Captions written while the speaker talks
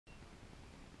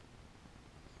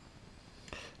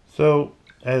So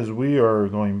as we are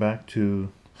going back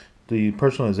to the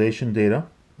personalization data,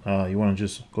 you want to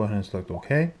just go ahead and select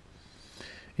OK.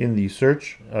 In the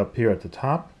search up here at the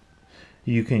top,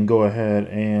 you can go ahead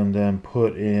and then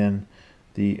put in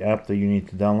the app that you need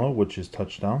to download, which is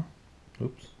Touchdown.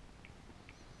 Oops.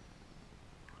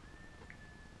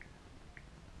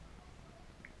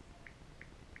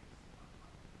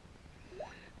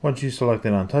 Once you select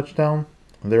it on Touchdown,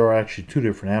 there are actually two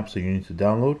different apps that you need to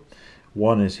download.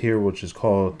 One is here, which is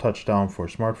called Touchdown for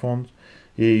smartphones.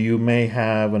 You may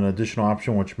have an additional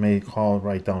option which may call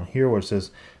right down here where it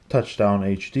says Touchdown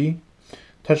HD.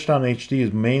 Touchdown HD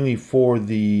is mainly for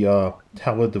the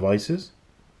tablet devices.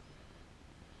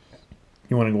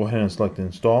 You want to go ahead and select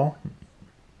Install.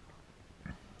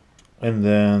 And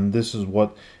then this is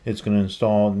what it's going to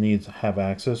install. It needs to have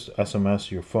access,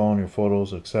 SMS, your phone, your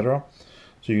photos, etc.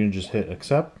 So you can just hit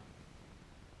Accept.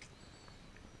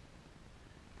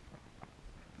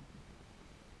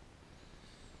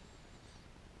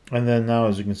 And then now,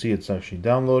 as you can see, it's actually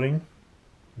downloading.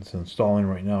 It's installing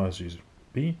right now as you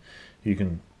speak. You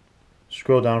can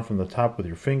scroll down from the top with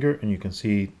your finger and you can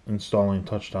see installing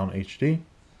Touchdown HD.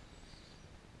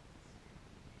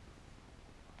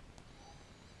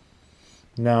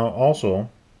 Now also,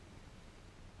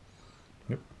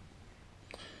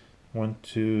 went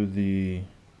to the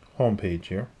home page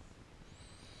here.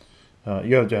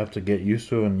 You have to get used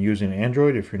to and using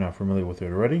Android if you're not familiar with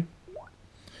it already.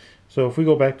 So if we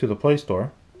go back to the Play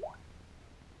Store,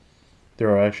 there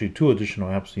are actually two additional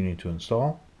apps you need to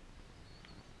install.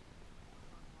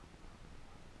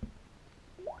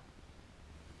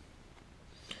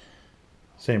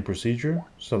 Same procedure,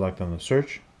 select on the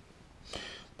search.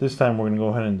 This time we're going to go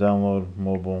ahead and download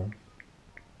Mobile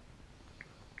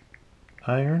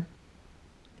Iron.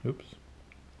 Oops,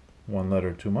 one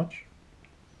letter too much.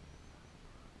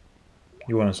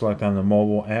 You want to select on the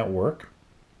Mobile at Work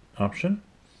option.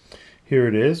 Here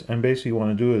it is, and basically what you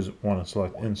want to do is want to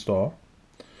select Install.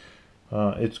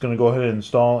 It's going to go ahead and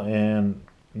install and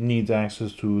needs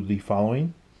access to the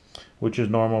following, which is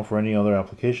normal for any other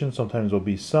application. Sometimes there'll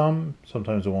be some,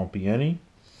 sometimes there won't be any.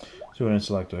 So we're going to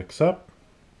select Accept.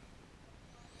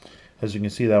 As you can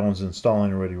see, that one's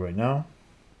installing already right now.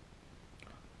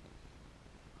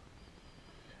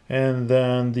 And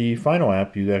then the final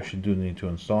app you actually do need to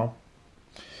install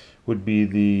would be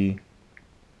the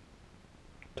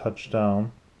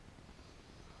Touchdown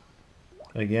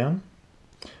again,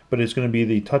 but it's going to be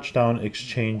the Touchdown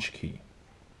Exchange Key.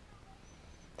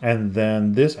 And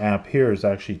then this app here is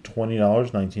actually $20,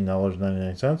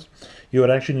 $19.99. You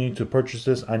would actually need to purchase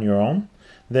this on your own.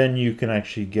 Then you can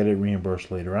actually get it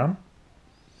reimbursed later on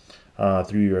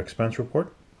through your expense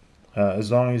report.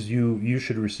 As long as you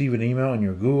should receive an email in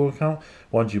your Google account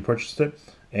once you purchased it,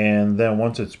 and then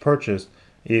once it's purchased,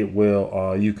 it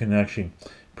will you can actually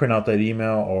print out that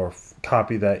email or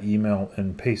copy that email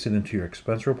and paste it into your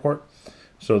expense report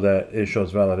so that it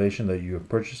shows validation that you have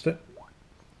purchased it.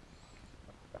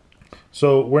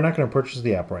 So we're not going to purchase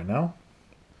the app right now,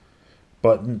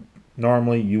 but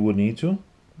normally you would need to.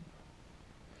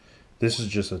 This is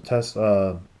just a test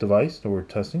device that we're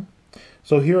testing.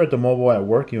 So here at the Mobile at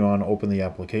Work, you want to open the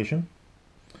application.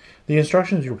 The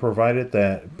instructions you're provided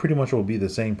that pretty much will be the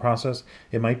same process.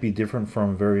 It might be different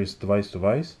from various device to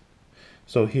device.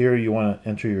 So here you want to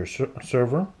enter your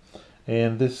server,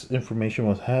 and this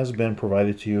information has been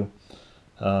provided to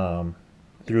you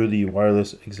through the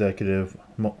wireless executive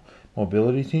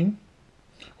mobility team,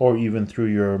 or even through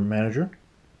your manager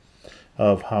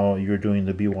of how you're doing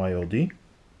the BYOD.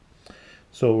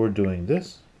 So we're doing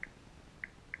this.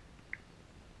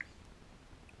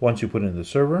 Once you put in the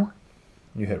server,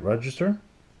 you hit register,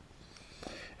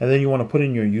 and then you want to put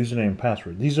in your username and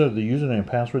password. These are the username and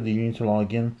password that you need to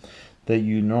log in that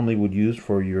you normally would use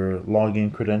for your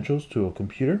login credentials to a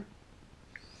computer.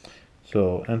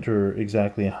 So enter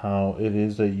exactly how it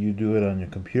is that you do it on your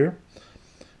computer.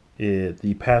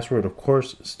 The password, of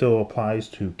course, still applies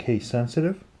to case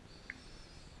sensitive.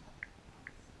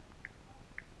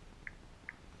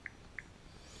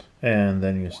 And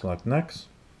then you select next.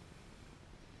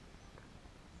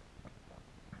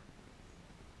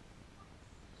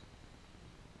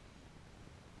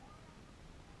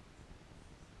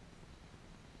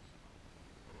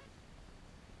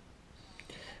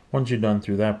 Once you're done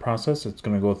through that process, it's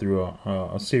going to go through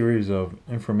a series of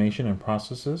information and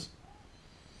processes.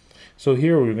 So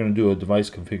here we're going to do a device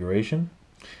configuration.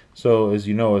 So as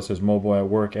you know, it says Mobile at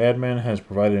Work admin has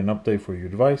provided an update for your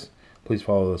device. Please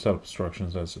follow the setup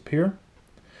instructions as appear.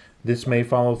 This may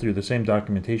follow through the same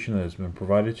documentation that has been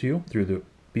provided to you through the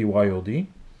BYOD.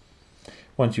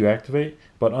 once you activate.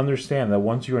 But understand that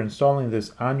once you're installing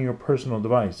this on your personal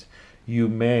device, you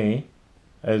may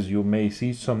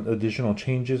see some additional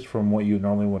changes from what you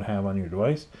normally would have on your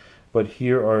device. But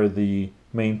here are the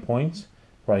main points.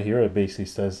 Right here it basically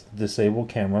says disable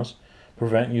cameras,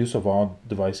 prevent use of all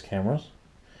device cameras,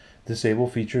 disable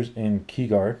features in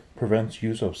keyguard, prevents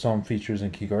use of some features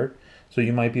in keyguard. So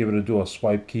you might be able to do a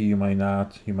swipe key, you might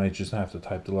not, you might just have to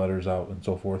type the letters out and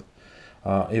so forth.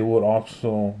 It would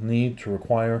also need to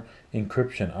require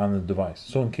encryption on the device.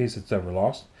 So in case it's ever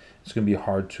lost, it's going to be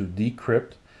hard to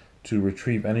decrypt to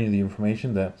retrieve any of the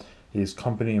information that is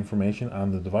company information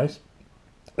on the device,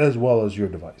 as well as your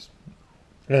device.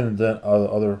 And then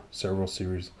other several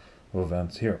series of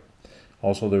events here.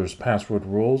 Also, there's password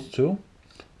rules too.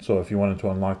 So if you wanted to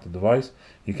unlock the device,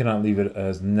 you cannot leave it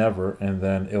as never and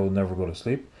then it will never go to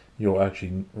sleep. You'll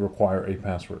actually require a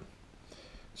password.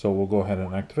 So we'll go ahead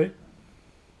and activate.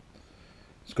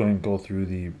 It's going to go through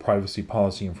the privacy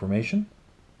policy information.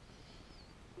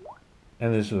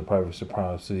 And this is the privacy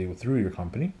policy through your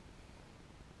company.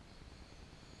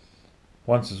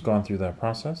 Once it's gone through that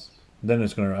process, then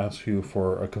it's going to ask you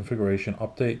for a configuration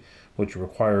update, which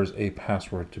requires a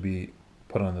password to be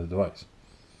put on the device.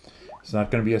 It's not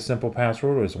going to be a simple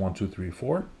password. It's 1, 2, 3,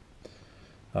 4.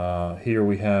 Here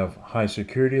we have high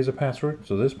security as a password.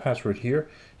 So this password here,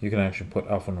 you can actually put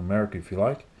alphanumeric if you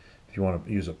like. If you want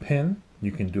to use a PIN,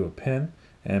 you can do a PIN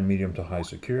and medium to high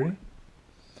security.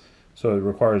 So it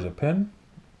requires a PIN.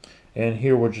 And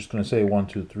here we're just going to say 1,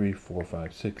 2, 3, 4,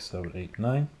 5, 6, 7, 8,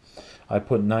 9. I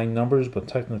put 9 numbers, but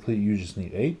technically you just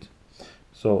need 8.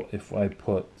 So if I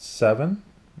put 7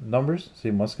 numbers, so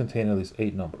it must contain at least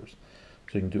 8 numbers.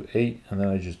 So you can do 8, and then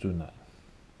I just do 9.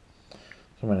 So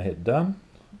I'm going to hit done,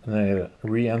 and then I hit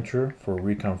re-enter for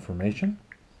reconfirmation.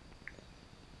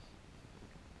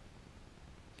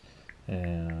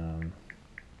 And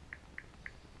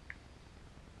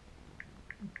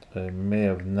I may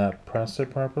have not pressed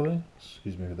it properly.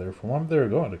 Excuse me there for a moment. There we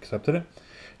go. It accepted it.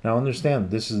 Now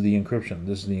understand, this is the encryption.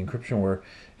 This is the encryption where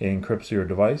it encrypts your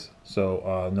device.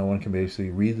 So no one can basically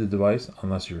read the device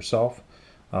unless yourself,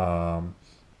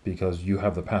 because you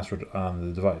have the password on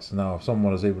the device. Now if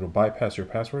someone is able to bypass your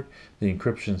password, the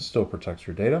encryption still protects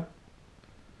your data.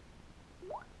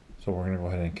 So we're going to go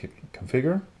ahead and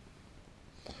configure.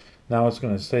 Now it's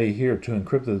going to say here to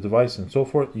encrypt the device and so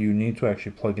forth, you need to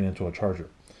actually plug it into a charger.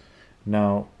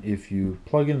 Now if you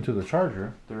plug it into the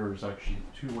charger, there's actually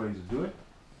 2 ways to do it.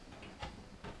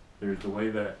 There's the way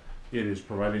that it is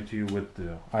provided to you with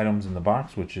the items in the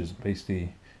box, which is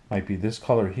basically, might be this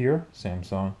color here,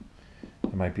 Samsung.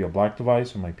 It might be a black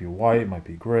device, it might be white, it might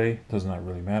be gray, does not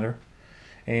really matter.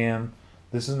 And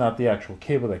this is not the actual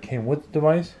cable that came with the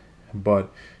device,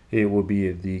 but it will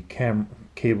be the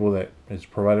cable that is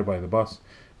provided by the bus,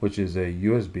 which is a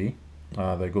USB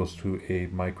that goes to a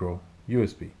micro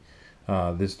USB.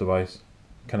 This device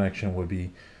connection would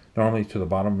be normally to the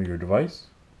bottom of your device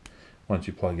once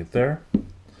you plug it there.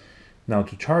 Now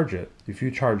to charge it, if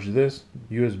you charge this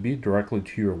USB directly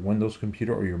to your Windows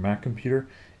computer or your Mac computer,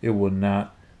 it will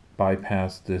not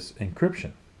bypass this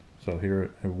encryption. So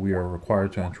here we are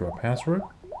required to enter a password.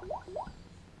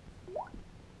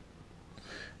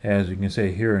 As you can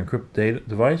see here, encrypt data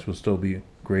device will still be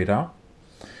grayed out.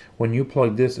 When you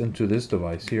plug this into this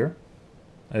device here,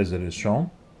 as it is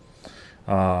shown,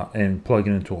 and plug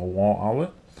it into a wall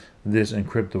outlet, this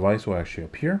encrypt device will actually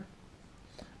appear.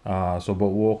 But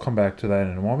we'll come back to that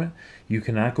in a moment. You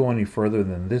cannot go any further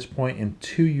than this point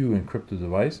until you encrypt the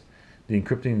device. The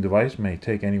encrypting device may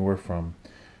take anywhere from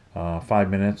 5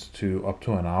 minutes to up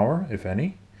to an hour, if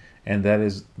any. And that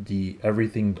is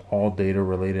everything, all data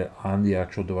related on the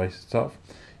actual device itself.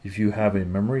 If you have a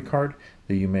memory card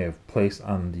that you may have placed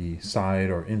on the side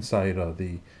or inside of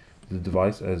the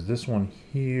device, as this one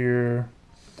here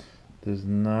does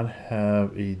not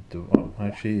have a, oh,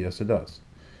 actually yes it does.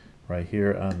 Right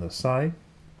here on the side,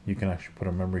 you can actually put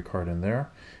a memory card in there,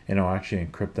 and it'll actually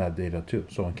encrypt that data too.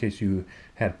 So in case you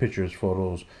had pictures,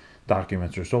 photos,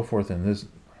 documents, or so forth in this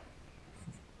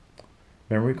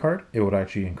memory card, it would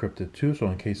actually encrypt it too. So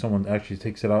in case someone actually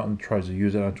takes it out and tries to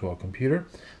use it onto a computer,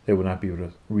 they would not be able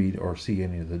to read or see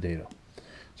any of the data.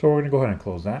 So we're going to go ahead and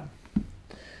close that.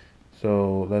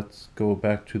 So let's go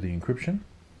back to the encryption.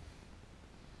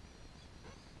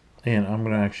 And I'm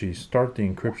going to actually start the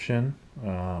encryption,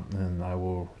 and I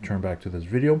will return back to this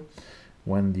video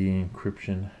when the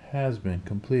encryption has been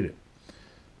completed.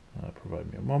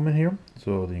 Provide me a moment here.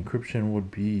 So the encryption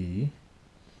would be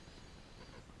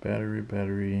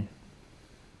battery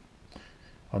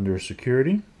under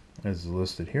security as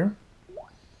listed here.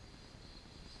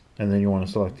 And then you want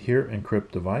to select here,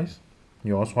 encrypt device.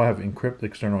 You also have encrypt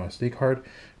external SD card,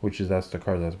 that's the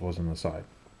card that goes on the side.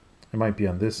 It might be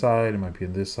on this side, it might be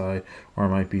on this side, or it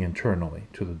might be internally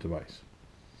to the device.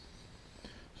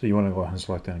 So you want to go ahead and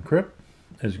select encrypt.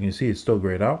 As you can see, it's still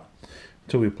grayed out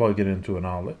until we plug it into an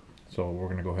outlet. So we're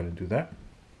going to go ahead and do that.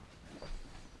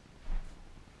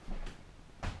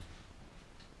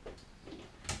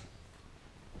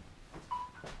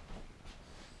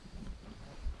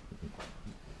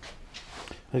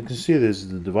 As you can see, this is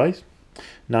the device.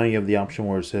 Now you have the option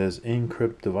where it says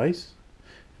Encrypt Device.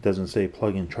 It doesn't say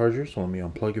plug in charger, so let me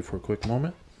unplug it for a quick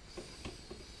moment.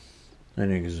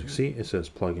 And as you can see, it says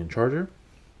plug in charger.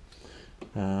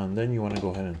 And then you want to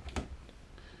go ahead and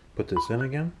put this in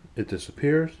again. It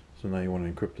disappears, so now you want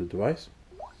to encrypt the device.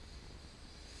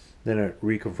 Then it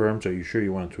reconfirms, are you sure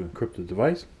you want to encrypt the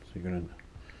device? So you're going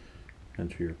to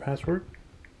enter your password.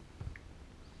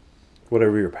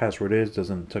 Whatever your password is,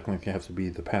 doesn't technically have to be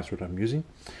the password I'm using.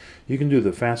 You can do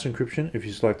the fast encryption. If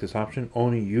you select this option,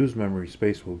 only used memory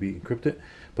space will be encrypted,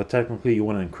 but technically you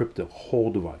want to encrypt the whole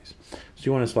device. So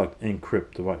you want to select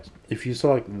encrypt device. If you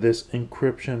select this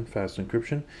encryption, fast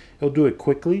encryption, it'll do it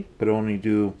quickly, but only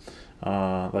do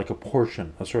like a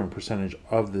portion, a certain percentage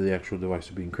of the actual device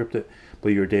to be encrypted,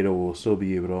 but your data will still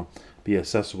be able to be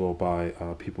accessible by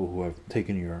people who have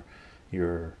taken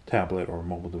your tablet or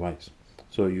mobile device.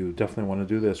 So you definitely want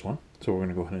to do this one. So we're going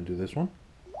to go ahead and do this one.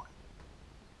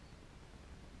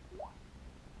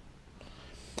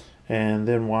 And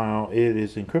then while it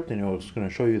is encrypting, it's going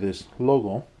to show you this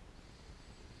logo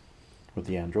with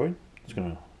the Android. It's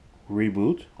going to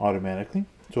reboot automatically.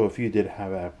 So if you did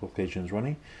have applications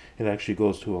running, it actually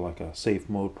goes to like a safe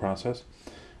mode process.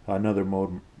 Another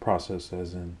mode process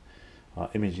as in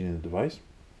imaging the device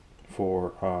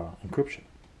for encryption,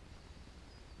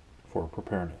 for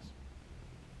preparedness.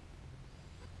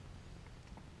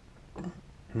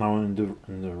 Now, the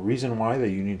reason why that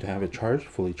you need to have it charged,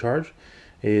 fully charged,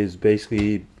 is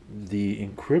basically the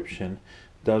encryption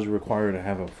does require to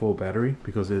have a full battery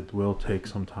because it will take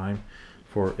some time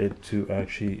for it to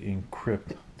actually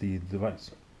encrypt the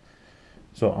device.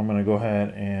 So I'm going to go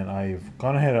ahead and I've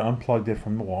gone ahead and unplugged it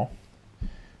from the wall.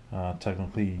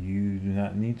 Technically, you do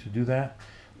not need to do that.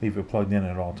 Leave it plugged in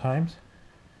at all times.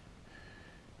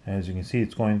 As you can see,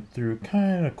 it's going through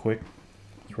kind of quick.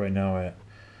 It's right now at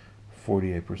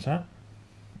 48%.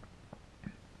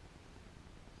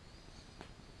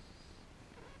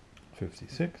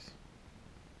 56.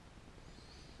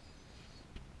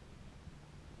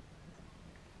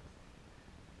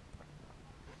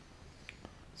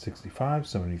 65,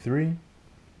 73.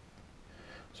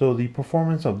 So the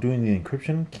performance of doing the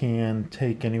encryption can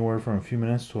take anywhere from a few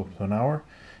minutes to up to an hour,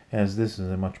 as this is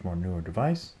a much more newer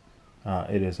device.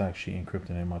 It is actually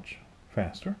encrypting it much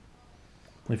faster.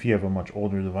 If you have a much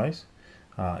older device,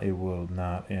 it will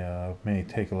not, may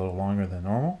take a little longer than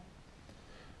normal.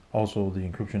 Also, the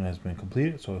encryption has been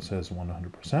completed, so it says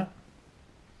 100%.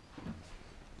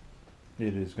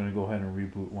 It is going to go ahead and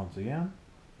reboot once again.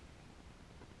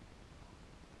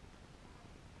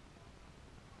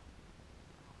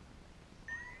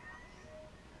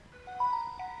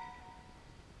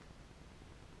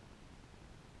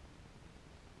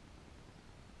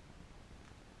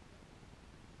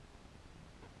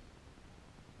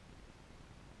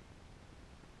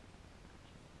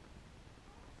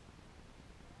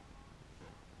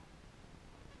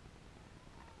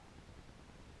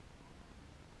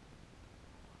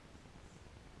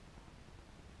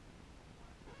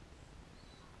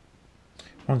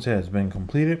 Once it has been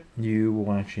completed, you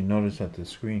will actually notice that the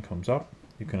screen comes up.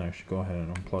 You can actually go ahead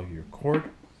and unplug your cord.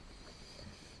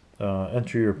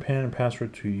 Enter your PIN and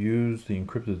password to use the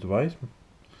encrypted device.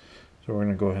 So we're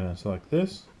going to go ahead and select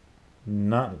this.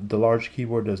 Not the large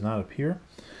keyboard does not appear.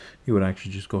 You would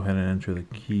actually just go ahead and enter the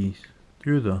keys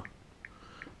through the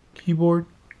keyboard.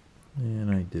 And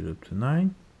I did up to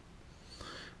 9.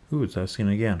 Ooh, it's asking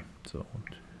again. So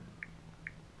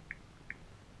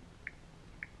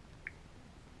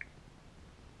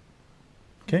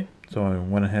okay, so I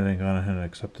went ahead and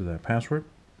accepted that password.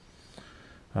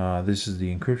 This is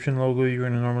the encryption logo you're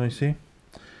going to normally see.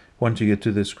 Once you get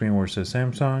to this screen where it says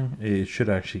Samsung, it should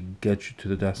actually get you to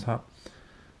the desktop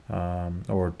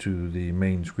or to the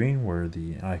main screen where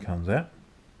the icon's at.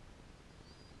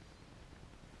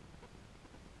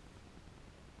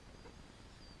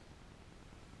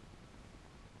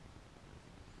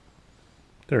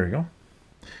 There we go.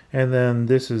 And then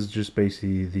this is just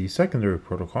basically the secondary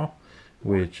protocol,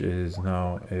 which is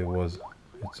now it's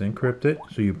encrypted.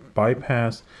 So you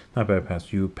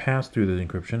you pass through the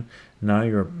encryption. Now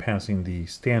you're passing the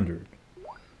standard.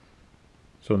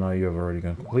 So now you have already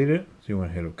completed it. So you want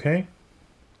to hit OK.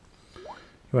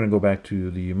 You want to go back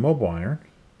to the mobile iron.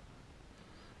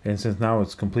 And since now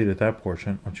it's completed that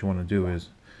portion, what you want to do is,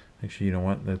 actually, you know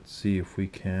what, let's see if we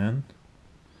can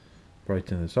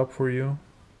brighten this up for you.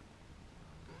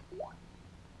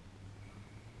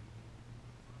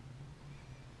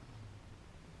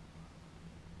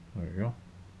 There you go.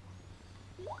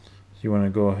 So you want to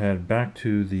go ahead back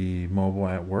to the mobile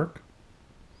at work.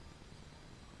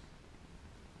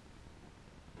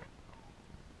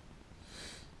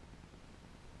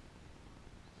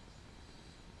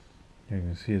 You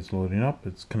can see it's loading up.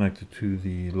 It's connected to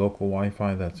the local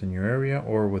Wi-Fi that's in your area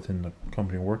or within the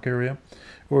company work area.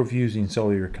 Or if you're using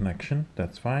cellular connection,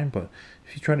 that's fine. But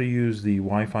if you try to use the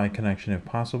Wi-Fi connection if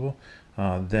possible,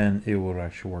 then it will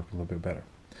actually work a little bit better.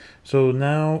 So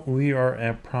now we are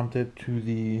at prompted to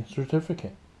the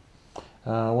certificate.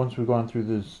 Once we've gone through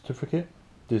the certificate,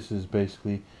 this is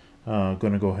basically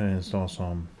going to go ahead and install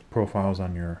some profiles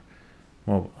on your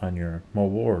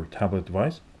mobile or tablet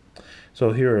device.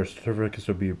 So here are certificates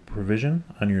to be provisioned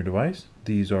on your device.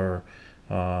 These are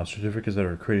certificates that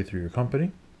are created through your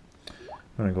company.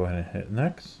 I'm going to go ahead and hit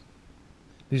next.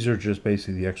 These are just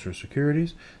basically the extra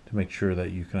securities to make sure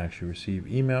that you can actually receive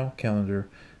email, calendar,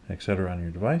 etc. on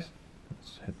your device.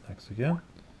 Let's hit next again.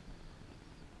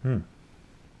 It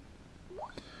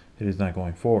is not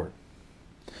going forward.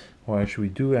 Well, actually,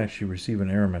 we do actually receive an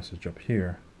error message up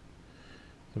here.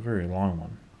 It's a very long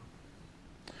one.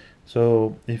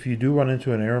 So if you do run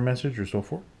into an error message or so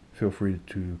forth, feel free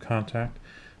to contact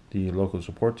the local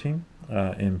support team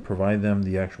and provide them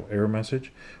the actual error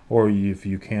message. Or if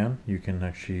you can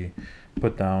actually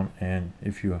put down, and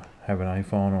if you have an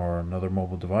iPhone or another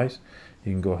mobile device,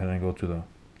 you can go ahead and go to the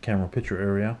camera picture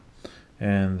area,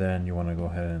 and then you want to go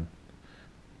ahead and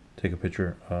take a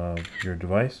picture of your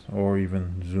device, or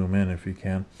even zoom in if you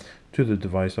can to the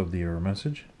device of the error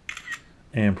message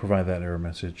and provide that error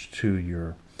message to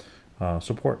your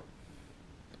support,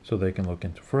 so they can look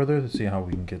into further to see how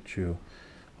we can get you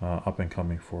up and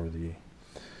coming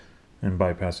and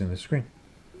bypassing the screen.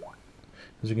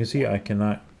 As you can see, I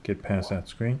cannot get past that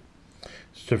screen.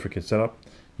 Certificate setup.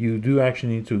 You do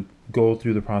actually need to go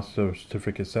through the process of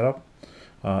certificate setup.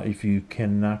 If you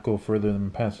cannot go further than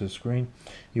past the screen,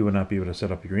 you will not be able to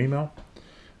set up your email.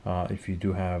 If you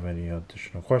do have any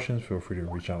additional questions, feel free to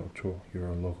reach out to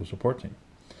your local support team.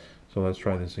 So let's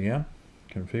try this again.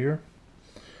 Configure.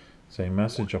 Same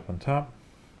message up on top.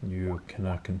 You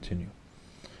cannot continue.